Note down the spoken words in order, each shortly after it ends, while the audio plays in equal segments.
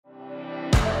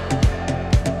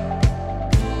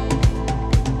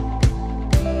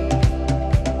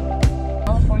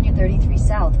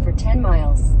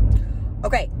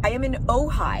I am in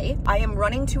Ojai. I am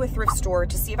running to a thrift store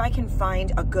to see if I can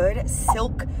find a good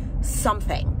silk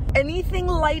something. Anything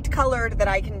light colored that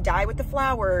I can dye with the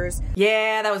flowers.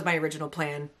 Yeah, that was my original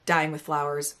plan. Dyeing with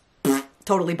flowers.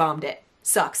 Totally bombed it.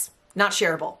 Sucks. Not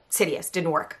shareable. It's hideous. Didn't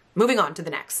work. Moving on to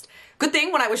the next. Good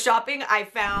thing when I was shopping, I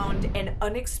found an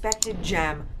unexpected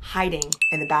gem hiding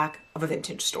in the back of a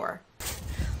vintage store.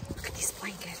 Look at these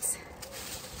blankets.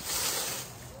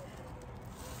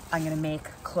 I'm gonna make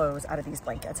clothes out of these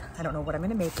blankets. I don't know what I'm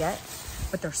gonna make yet,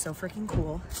 but they're so freaking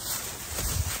cool.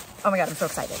 Oh my God, I'm so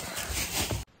excited.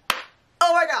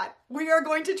 Oh my God, we are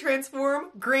going to transform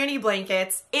granny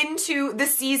blankets into the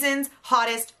season's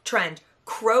hottest trend.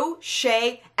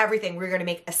 Crochet everything. We're gonna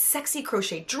make a sexy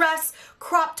crochet dress,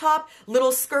 crop top,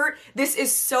 little skirt. This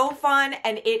is so fun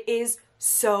and it is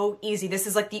so easy. This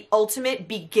is like the ultimate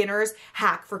beginner's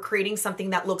hack for creating something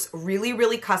that looks really,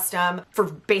 really custom for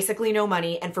basically no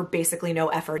money and for basically no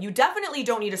effort. You definitely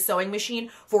don't need a sewing machine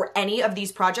for any of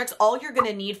these projects. All you're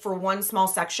gonna need for one small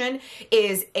section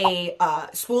is a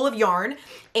spool of yarn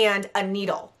and a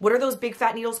needle. What are those big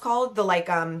fat needles called? The like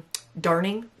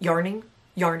darning, yarning.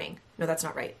 No, that's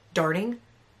not right. Darning.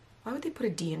 Why would they put a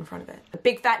D in front of it? The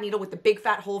big fat needle with the big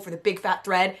fat hole for the big fat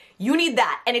thread. You need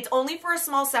that. And it's only for a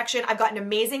small section. I've got an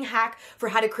amazing hack for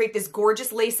how to create this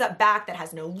gorgeous lace up back that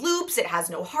has no loops. It has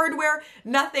no hardware,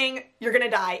 nothing. You're gonna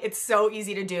die. It's so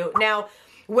easy to do. Now,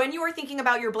 when you are thinking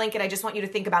about your blanket, I just want you to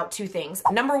think about two things.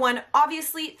 Number one,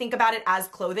 obviously think about it as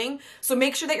clothing. So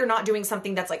make sure that you're not doing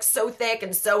something that's like so thick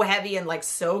and so heavy and like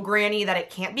so granny that it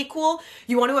can't be cool.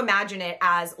 You want to imagine it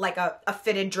as like a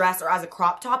fitted dress or as a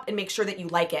crop top and make sure that you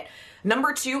like it.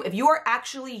 Number two, if you are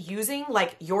actually using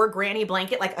like your granny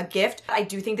blanket like a gift, I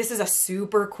do think this is a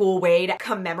super cool way to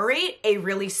commemorate a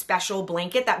really special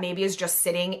blanket that maybe is just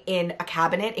sitting in a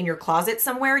cabinet in your closet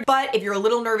somewhere. But if you're a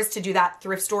little nervous to do that,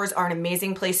 thrift stores are an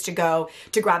amazing place to go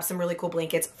to grab some really cool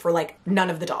blankets for like none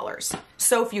of the dollars.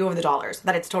 So few of the dollars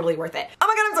that it's totally worth it. Oh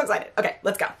my God, I'm so excited. Okay,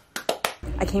 let's go.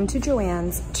 I came to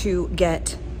Joann's to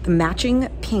get the matching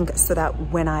pink so that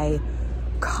when I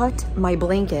cut my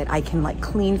blanket, I can like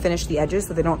clean finish the edges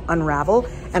so they don't unravel.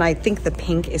 And I think the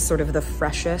pink is sort of the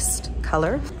freshest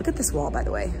color. Look at this wall, by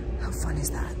the way. How fun is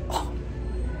that? Oh,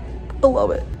 I love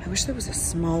it. I wish there was a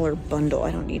smaller bundle. I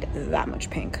don't need that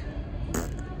much pink.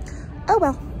 Oh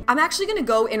well. I'm actually gonna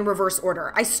go in reverse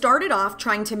order. I started off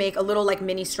trying to make a little like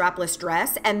mini strapless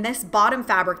dress, and this bottom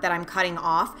fabric that I'm cutting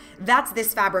off, that's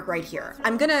this fabric right here.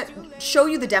 I'm gonna show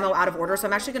you the demo out of order, so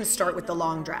I'm actually gonna start with the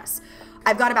long dress.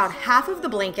 I've got about half of the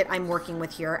blanket I'm working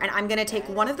with here, and I'm gonna take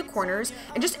one of the corners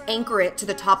and just anchor it to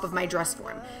the top of my dress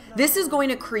form. This is going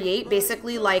to create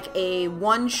basically like a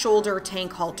one shoulder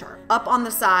tank halter, up on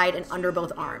the side and under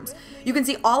both arms. You can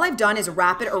see all I've done is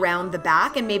wrap it around the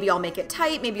back, and maybe I'll make it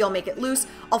tight, maybe I'll make it loose.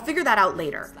 I'll figure that out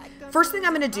later. First thing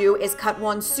I'm gonna do is cut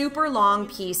one super long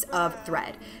piece of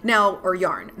thread, or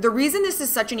yarn. The reason this is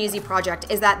such an easy project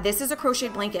is that this is a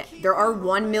crocheted blanket. There are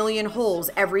 1 million holes.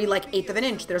 Every like 1/8 of an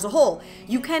inch, there's a hole.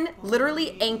 You can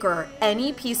literally anchor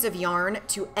any piece of yarn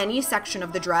to any section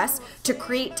of the dress to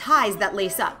create ties that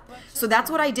lace up. So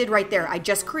that's what I did right there. I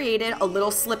just created a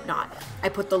little slip knot. I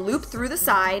put the loop through the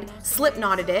side, slip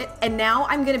knotted it, and now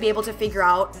I'm gonna be able to figure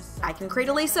out, I can create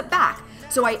a lace up back.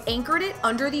 So I anchored it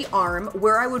under the arm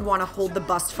where I would want to hold the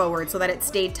bust forward so that it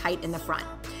stayed tight in the front.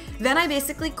 Then I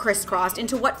basically crisscrossed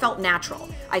into what felt natural.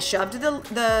 I shoved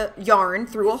the yarn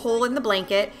through a hole in the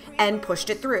blanket and pushed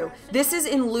it through. This is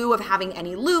in lieu of having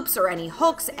any loops or any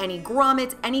hooks, any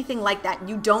grommets, anything like that.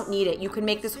 You don't need it. You can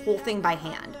make this whole thing by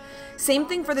hand. Same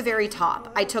thing for the very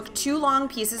top. I took 2 long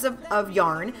pieces of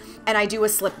yarn and I do a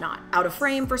slip knot. Out of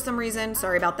frame for some reason,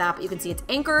 sorry about that, but you can see it's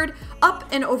anchored up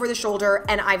and over the shoulder,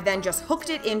 and I've then just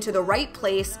hooked it into the right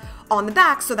place on the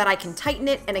back so that I can tighten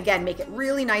it and again, make it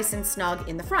really nice and snug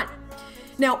in the front.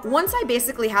 Now, once I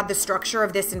basically had the structure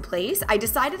of this in place, I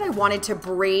decided I wanted to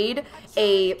braid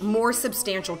a more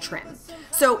substantial trim.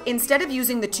 So instead of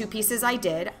using the 2 pieces I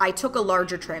did, I took a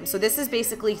larger trim. So this is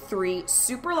basically 3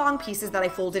 super long pieces that I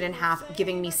folded in half,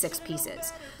 giving me 6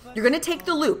 pieces. You're gonna take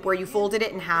the loop where you folded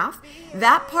it in half.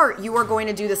 That part, you are going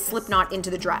to do the slip knot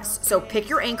into the dress. So pick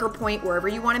your anchor point wherever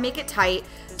you wanna make it tight,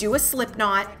 do a slip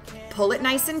knot, pull it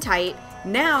nice and tight.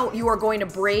 Now you are going to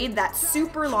braid that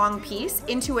super long piece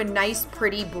into a nice,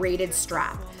 pretty braided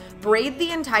strap. Braid the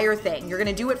entire thing. You're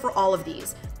gonna do it for all of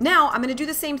these. Now I'm gonna do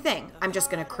the same thing. I'm just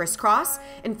gonna crisscross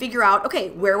and figure out, okay,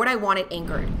 where would I want it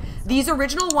anchored? These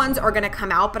original ones are gonna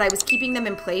come out, but I was keeping them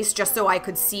in place just so I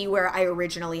could see where I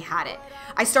originally had it.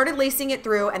 I started lacing it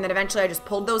through, and then eventually I just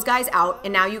pulled those guys out,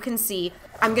 and now you can see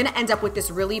I'm gonna end up with this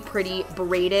really pretty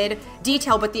braided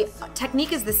detail, but the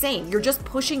technique is the same. You're just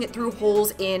pushing it through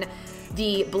holes in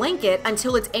the blanket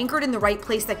until it's anchored in the right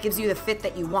place that gives you the fit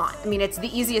that you want. I mean, it's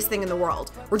the easiest thing in the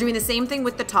world. We're doing the same thing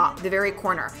with the top, the very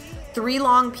corner. 3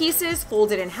 long pieces,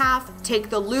 fold it in half, take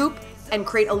the loop and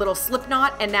create a little slip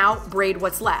knot, and now braid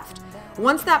what's left.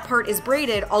 Once that part is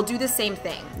braided, I'll do the same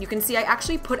thing. You can see I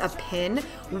actually put a pin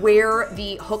where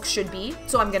the hook should be.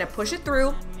 So I'm gonna push it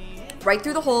through, right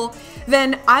through the hole.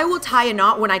 Then I will tie a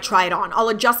knot when I try it on. I'll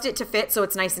adjust it to fit so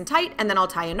it's nice and tight, and then I'll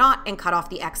tie a knot and cut off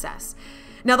the excess.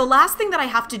 Now the last thing that I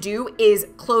have to do is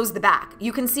close the back.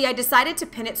 You can see I decided to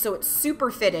pin it so it's super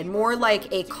fitted, more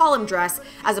like a column dress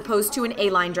as opposed to an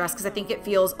A-line dress, because I think it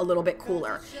feels a little bit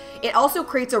cooler. It also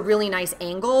creates a really nice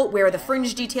angle where the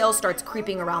fringe detail starts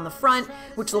creeping around the front,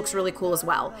 which looks really cool as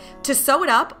well. To sew it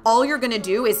up, all you're gonna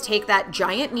do is take that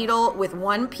giant needle with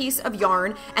 1 piece of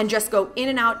yarn and just go in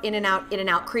and out, in and out, in and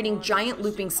out, creating giant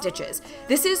looping stitches.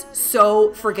 This is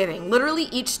so forgiving. Literally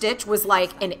each stitch was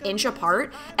like an inch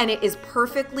apart, and it is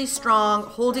perfectly strong,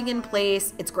 holding in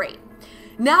place. It's great.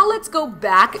 Now let's go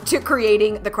back to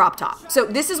creating the crop top. So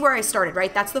this is where I started,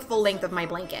 right? That's the full length of my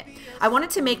blanket. I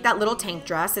wanted to make that little tank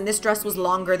dress, and this dress was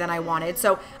longer than I wanted.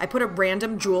 So I put a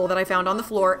random jewel that I found on the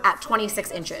floor at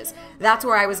 26 inches. That's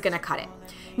where I was gonna cut it.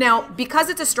 Now, because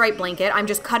it's a striped blanket, I'm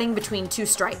just cutting between 2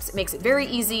 stripes. It makes it very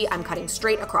easy. I'm cutting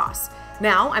straight across.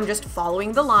 Now I'm just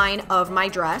following the line of my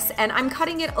dress, and I'm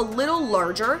cutting it a little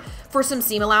larger for some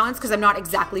seam allowance because I'm not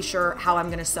exactly sure how I'm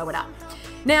gonna sew it up.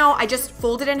 Now I just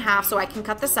fold it in half so I can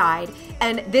cut the side,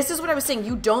 and this is what I was saying,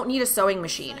 you don't need a sewing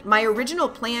machine. My original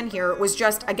plan here was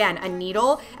just, again, a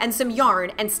needle and some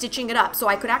yarn and stitching it up so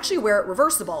I could actually wear it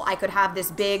reversible. I could have this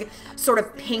big sort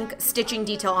of pink stitching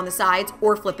detail on the sides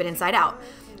or flip it inside out.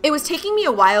 It was taking me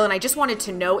a while, and I just wanted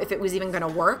to know if it was even gonna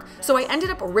work. So I ended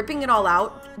up ripping it all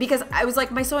out because I was like,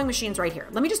 my sewing machine's right here.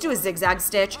 Let me just do a zigzag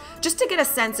stitch just to get a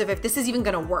sense of if this is even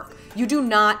gonna work. You do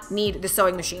not need the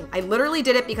sewing machine. I literally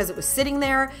did it because it was sitting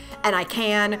there and I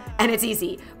can, and it's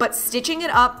easy. But stitching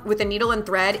it up with a needle and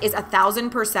thread is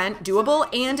 1000% doable,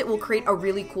 and it will create a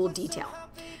really cool detail.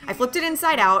 I flipped it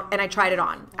inside out and I tried it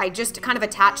on. I just kind of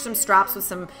attached some straps with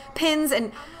some pins,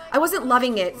 and I wasn't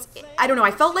loving it. I don't know,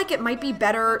 I felt like it might be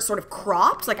better sort of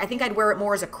cropped. Like I think I'd wear it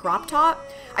more as a crop top.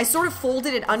 I sort of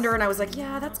folded it under and I was like,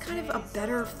 yeah, that's kind of a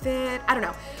better fit. I don't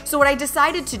know. So what I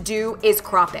decided to do is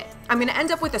crop it. I'm gonna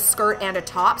end up with a skirt and a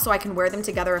top so I can wear them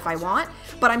together if I want,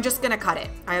 but I'm just gonna cut it.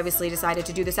 I obviously decided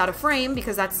to do this out of frame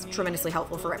because that's tremendously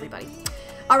helpful for everybody.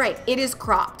 All right, it is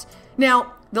cropped.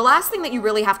 Now, the last thing that you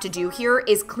really have to do here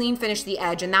is clean finish the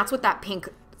edge, and that's what that pink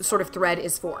sort of thread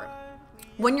is for.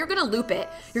 When you're gonna loop it,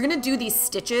 you're gonna do these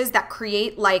stitches that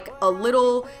create like a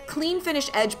little clean finish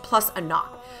edge plus a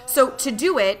knot. So to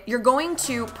do it, you're going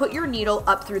to put your needle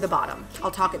up through the bottom.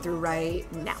 I'll talk it through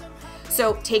right now.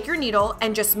 So take your needle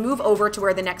and just move over to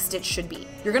where the next stitch should be.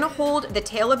 You're gonna hold the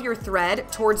tail of your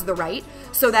thread towards the right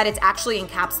so that it's actually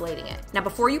encapsulating it. Now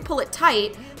before you pull it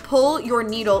tight, pull your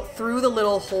needle through the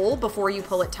little hole before you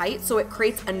pull it tight so it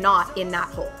creates a knot in that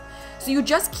hole. So you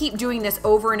just keep doing this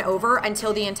over and over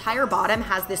until the entire bottom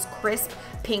has this crisp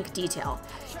pink detail.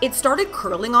 It started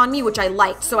curling on me, which I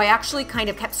liked, so I actually kind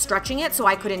of kept stretching it so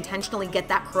I could intentionally get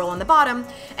that curl on the bottom,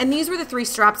 and these were the 3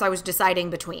 straps I was deciding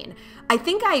between. I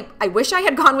think I wish I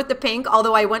had gone with the pink,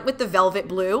 although I went with the velvet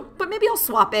blue, but maybe I'll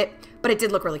swap it, but it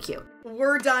did look really cute.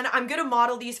 We're done. I'm gonna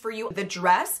model these for you. The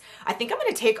dress, I think I'm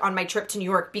gonna take on my trip to New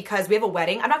York because we have a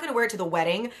wedding. I'm not gonna wear it to the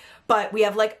wedding, but we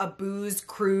have like a booze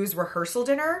cruise rehearsal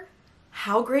dinner.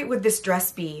 How great would this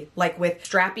dress be? Like with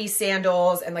strappy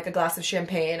sandals and like a glass of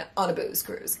champagne on a booze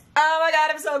cruise. Oh my God,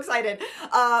 I'm so excited.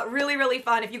 Really, really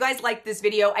fun. If you guys liked this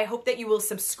video, I hope that you will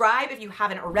subscribe if you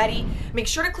haven't already. Make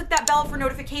sure to click that bell for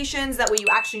notifications. That way you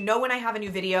actually know when I have a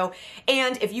new video.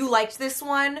 And if you liked this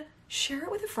one, share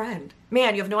it with a friend.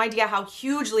 Man, you have no idea how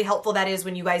hugely helpful that is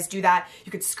when you guys do that.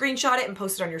 You could screenshot it and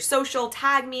post it on your social,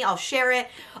 tag me, I'll share it.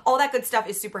 All that good stuff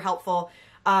is super helpful.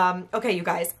 Okay, you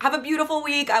guys, have a beautiful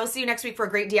week. I will see you next week for a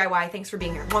great DIY. Thanks for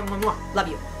being here. Mwah, mwah, mwah. Love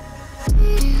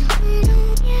you.